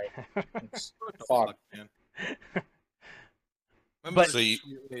other night. It's fun. But so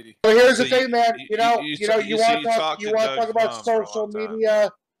here's the thing, man. You want to talk about social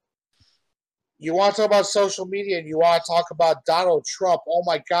media. You want to talk about social media, and you want to talk about Donald Trump. Oh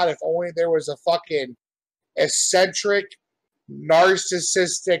my God! If only there was a fucking eccentric,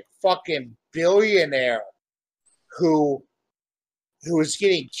 narcissistic fucking billionaire who is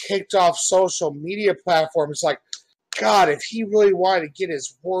getting kicked off social media platforms. Like, God, if he really wanted to get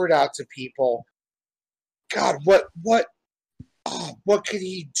his word out to people, God, what could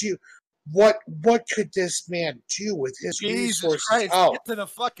he do? What could this man do with his Jesus resources? Christ, Oh, get to the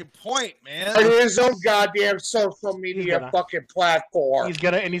fucking point, man. on his own goddamn social media fucking platform. He's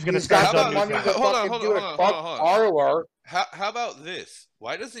gonna He's start got his the own money news to channel. fucking do it. Fuck Parlor. How about this?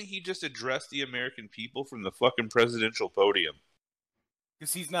 Why doesn't he just address the American people from the fucking presidential podium?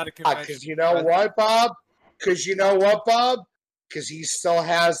 Because he's not a Because you know what, Bob? Because you know what, Bob? Because he still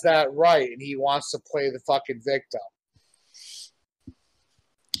has that right, and he wants to play the fucking victim.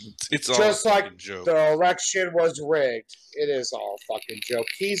 It's all just a like joke. The election was rigged. It is all a fucking joke.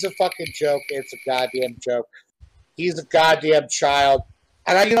 He's a fucking joke. It's a goddamn joke. He's a goddamn child.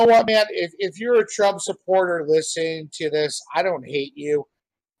 And you know what, man? If you're a Trump supporter listening to this, I don't hate you.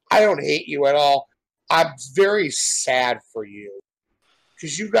 I don't hate you at all. I'm very sad for you.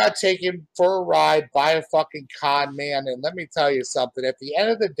 Because you got taken for a ride by a fucking con man. And let me tell you something. At the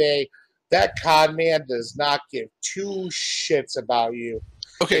end of the day, that con man does not give two shits about you.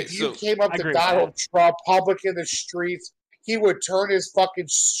 Okay, if you came up to Donald Trump public in the streets, he would turn his fucking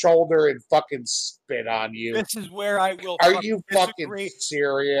shoulder and fucking spit on you. This is where I will. Are you fucking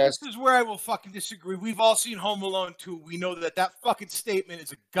serious? This is where I will fucking disagree. We've all seen Home Alone 2. We know that fucking statement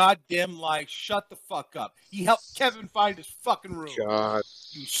is a goddamn lie. Shut the fuck up. He helped Kevin find his fucking room. God.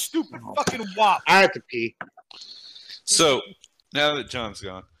 You stupid fucking wop. I have to pee. So, now that John's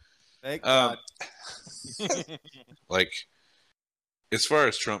gone. Thank God. Like, as far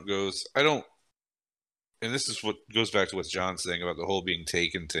as Trump goes, I don't, and this is what goes back to what John's saying about the whole being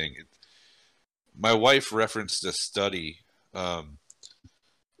taken thing. My wife referenced a study.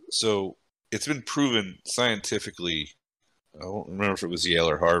 So it's been proven scientifically, I don't remember if it was Yale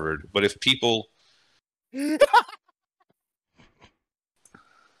or Harvard, but if people...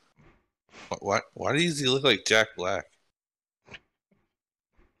 Why does he look like Jack Black?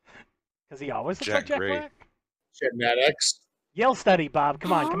 Because he always looks Jack like Jack Gray. Black? Genetics. Yale study, Bob.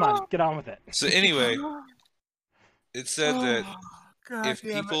 Come on. Get on with it. So anyway, it said that God if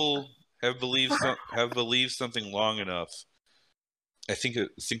people have believed something long enough, I think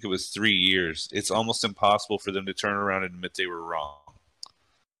it was 3 years, it's almost impossible for them to turn around and admit they were wrong.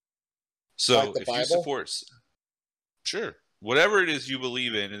 So like the if Bible? you support, sure, whatever it is you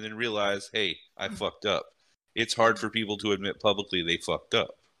believe in, and then realize, hey, I fucked up. It's hard for people to admit publicly they fucked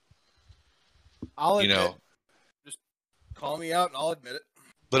up. I'll admit it. Just call me out and I'll admit it.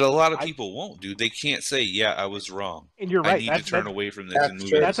 But a lot of people won't, dude. They can't say, yeah, I was wrong. And you're right. I need to turn away from this and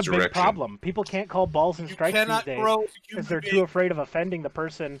move in That's this a direction. big problem. People can't call balls and strikes these days because they're too afraid of offending the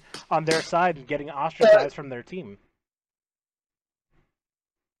person on their side and getting ostracized from their team.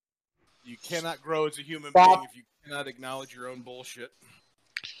 You cannot grow as a human being if you cannot acknowledge your own bullshit.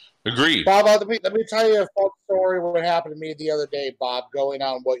 Agreed. Bob, let me tell you a fun story what happened to me the other day, Bob, going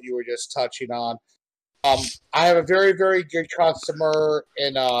on what you were just touching on. I have a very, very good customer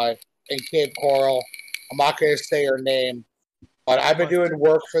in Cape Coral. I'm not going to say her name, but I've been doing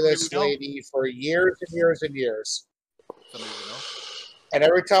work for this lady for years and years and years. And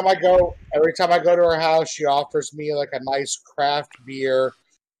every time I go to her house, she offers me like a nice craft beer.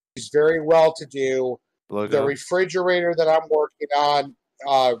 She's very well to do. The refrigerator that I'm working on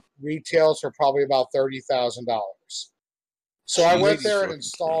retails for probably about $30,000. So I went there and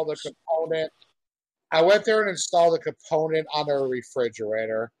installed a component. I went there and installed a component on her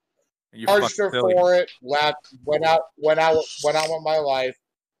refrigerator. Charged her for it. Went out with my life.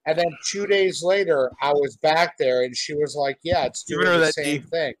 And then 2 days later, I was back there, and she was like, "Yeah, it's doing the same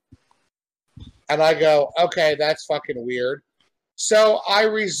thing." And I go, "Okay, that's fucking weird." So I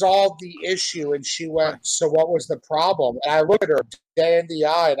resolved the issue, and she went, "So what was the problem?" And I looked at her dead in the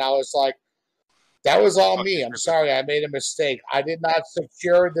eye, and I was like, "That was all me. I'm sorry, I made a mistake. I did not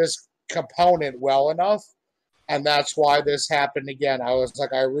secure this component well enough, and that's why this happened again." I was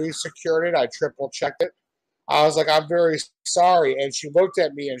like, I resecured it. I triple checked it. I was like, "I'm very sorry." And she looked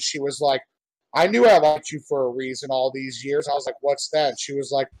at me, and she was like, "I knew I liked you for a reason all these years." I was like, "What's that?" And she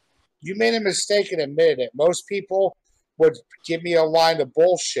was like, "You made a mistake and admitted it. Most people would give me a line of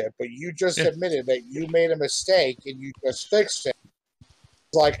bullshit, but you just admitted that you made a mistake and you just fixed it."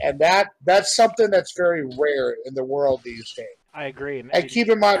 Like, and that's something that's very rare in the world these days. I agree. And keep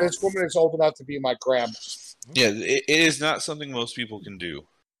in mind, this woman is old enough to be my grandma. Yeah, it is not something most people can do.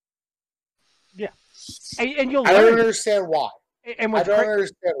 Yeah, and you'll. I don't understand why. And I don't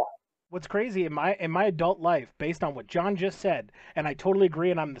understand why. What's crazy in my adult life, based on what John just said, and I totally agree,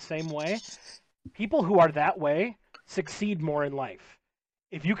 and I'm the same way. People who are that way succeed more in life.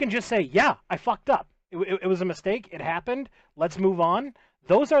 If you can just say, "Yeah, I fucked up. It was a mistake. It happened. Let's move on."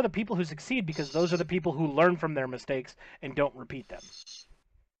 those are the people who succeed because those are the people who learn from their mistakes and don't repeat them.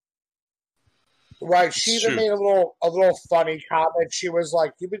 Right. She even made a little funny comment. She was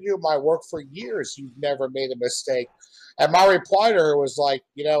like, "You've been doing my work for years. You've never made a mistake." And my reply to her was like,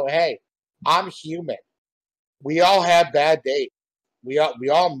 "Hey, I'm human. We all have bad days. We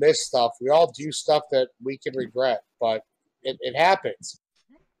all miss stuff. We all do stuff that we can regret, but it happens.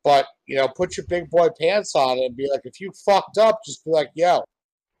 But, put your big boy pants on and be like, if you fucked up, just be like, yo,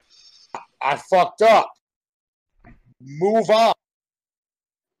 I fucked up. Move on.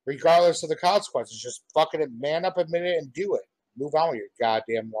 Regardless of the consequences. Just fucking man up, admit it, and do it. Move on with your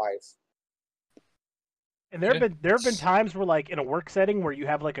goddamn life." And there have been times where, like, in a work setting where you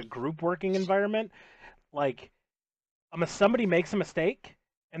have like a group working environment, like, somebody makes a mistake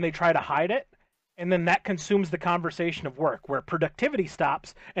and they try to hide it, and then that consumes the conversation of work, where productivity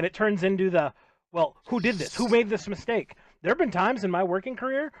stops and it turns into well, who did this? Who made this mistake? There have been times in my working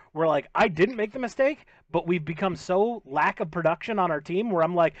career where, like, I didn't make the mistake, but we've become so lack of production on our team where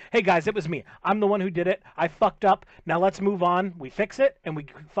I'm like, hey guys, it was me. I'm the one who did it. I fucked up. Now let's move on. We fix it and we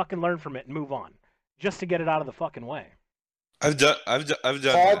fucking learn from it and move on, just to get it out of the fucking way. I've done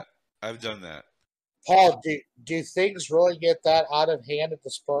that. I've done that. Paul, do things really get that out of hand at the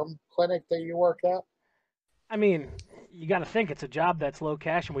sperm clinic that you work at? I mean, you got to think it's a job that's low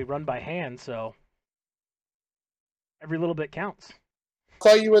cash and we run by hand, so every little bit counts.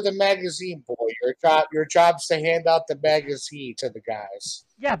 Call you were the magazine boy. Your job's to hand out the magazine to the guys.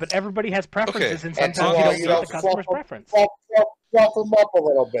 Yeah, but everybody has preferences, and sometimes you don't get the customer's preference. Fluff them up a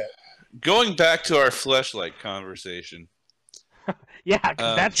little bit. Going back to our fleshlight conversation. Yeah,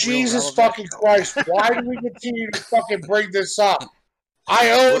 that's Jesus fucking Christ! Why do we continue to fucking bring this up?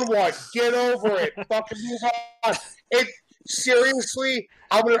 I own one. Get over it. Fucking move on. Seriously,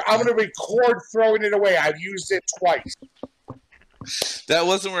 I'm gonna record throwing it away. I've used it twice. That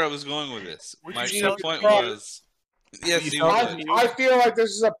wasn't where I was going with this. My point was, yes, I feel like this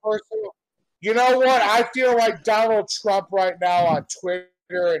is a personal. You know what? I feel like Donald Trump right now on Twitter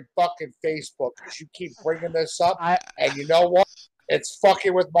and fucking Facebook, because you keep bringing this up, and you know what? It's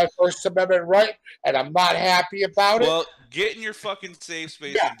fucking with my First Amendment right, and I'm not happy about it. Well, get in your fucking safe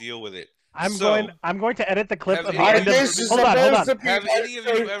space and deal with it. I'm going to edit the clip of the end of... Hold on. Have any of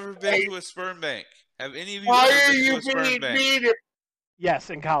you ever been to a sperm bank? Have any of you Why ever are been you to a sperm bank? being Yes,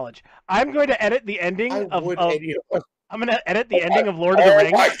 in college. I'm going to edit the ending I'm going to edit the ending of Lord of the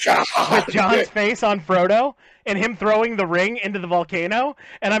Rings with John's face on Frodo and him throwing the ring into the volcano,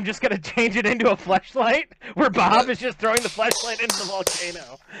 and I'm just going to change it into a fleshlight where Bob is just throwing the fleshlight into the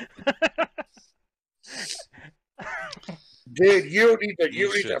volcano. Dude, you need to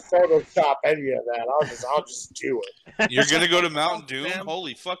Photoshop any of that. I'll just do it. You're gonna go to Mountain Doom?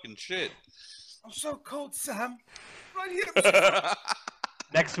 Holy fucking shit! I'm so cold, Sam. Right here.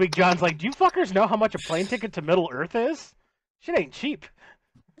 Next week, John's like, "Do you fuckers know how much a plane ticket to Middle Earth is? Shit ain't cheap."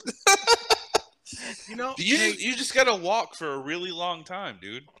 You just gotta walk for a really long time,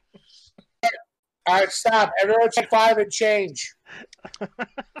 dude. All right, stop. Everyone take 5 and change.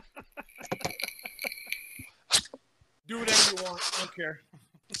 Do whatever you want. I don't care.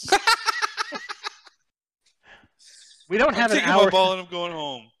 We don't have I'm an taking hour. my ball and I'm going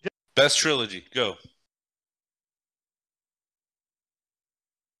home. Best trilogy. Go.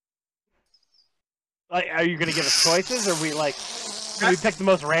 Like, are you gonna give us choices, or we pick the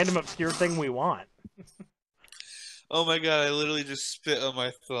most random, obscure thing we want? Oh my god! I literally just spit on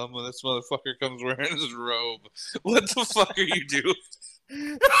my thumb when this motherfucker comes wearing his robe. What the fuck are you doing?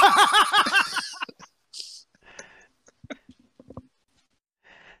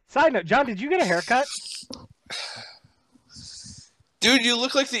 Side note, John, did you get a haircut? Dude, you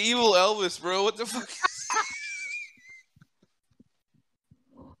look like the evil Elvis, bro. What the fuck?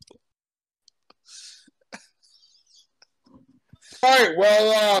 All right,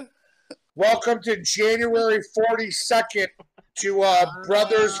 well, welcome to January 42nd to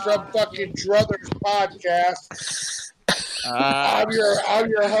Brothers from fucking Druthers podcast. I'm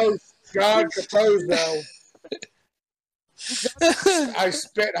your host, John Capozzo. I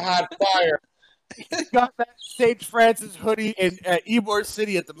spit hot fire. You got that St. Francis hoodie in Ybor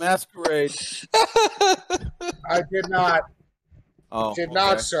City at the Masquerade. I did not. Oh, did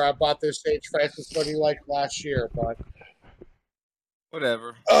not, sir. I bought this St. Francis hoodie like last year, but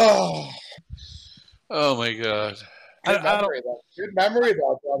whatever. Oh my god. Good memory,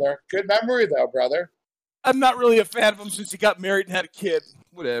 though, brother. Good memory, though, brother. I'm not really a fan of him since he got married and had a kid.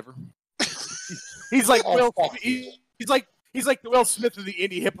 Whatever. He's like Will. He's like the Will Smith of the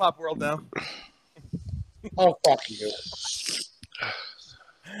indie hip hop world now. Oh, fuck you.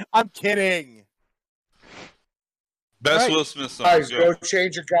 I'm kidding. Best Right. Will Smith song. Guys, Go. go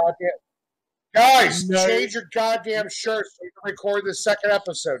change your goddamn. Guys, No. change your goddamn shirt so you can record the second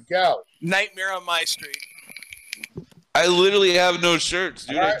episode. Go. Nightmare on My Street. I literally have no shirts,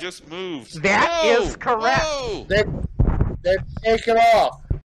 dude. I Alright. just moved. That Whoa! is correct. Whoa! Then take it off.